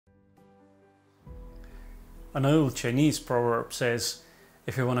An old Chinese proverb says,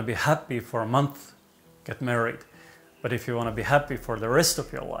 if you want to be happy for a month, get married. But if you want to be happy for the rest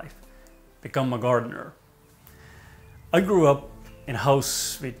of your life, become a gardener. I grew up in a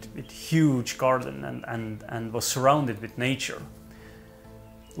house with huge garden and was surrounded with nature.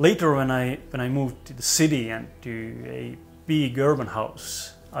 Later, when I moved to the city and to a big urban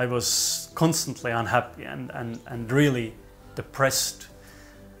house, I was constantly unhappy and really depressed.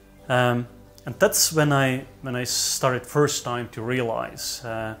 And that's when I started first time to realize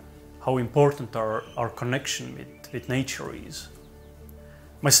how important our connection with nature is.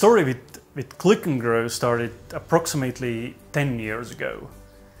 My story with Click and Grow started approximately 10 years ago,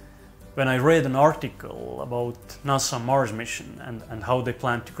 when I read an article about NASA Mars mission and how they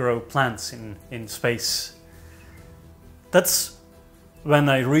plan to grow plants in space. That's when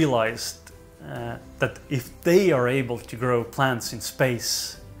I realized that if they are able to grow plants in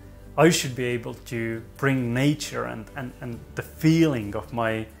space, I should be able to bring nature and the feeling of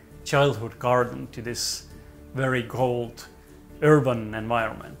my childhood garden to this very cold urban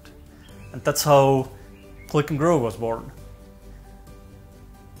environment. And that's how Click and Grow was born.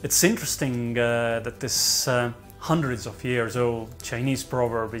 It's interesting that this hundreds of years old Chinese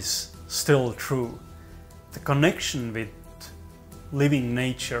proverb is still true. The connection with living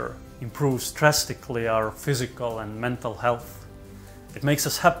nature improves drastically our physical and mental health. It makes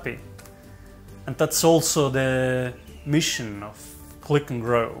us happy. And that's also the mission of Click and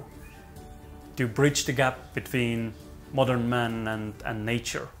Grow, to bridge the gap between modern man and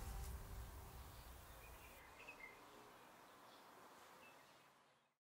nature.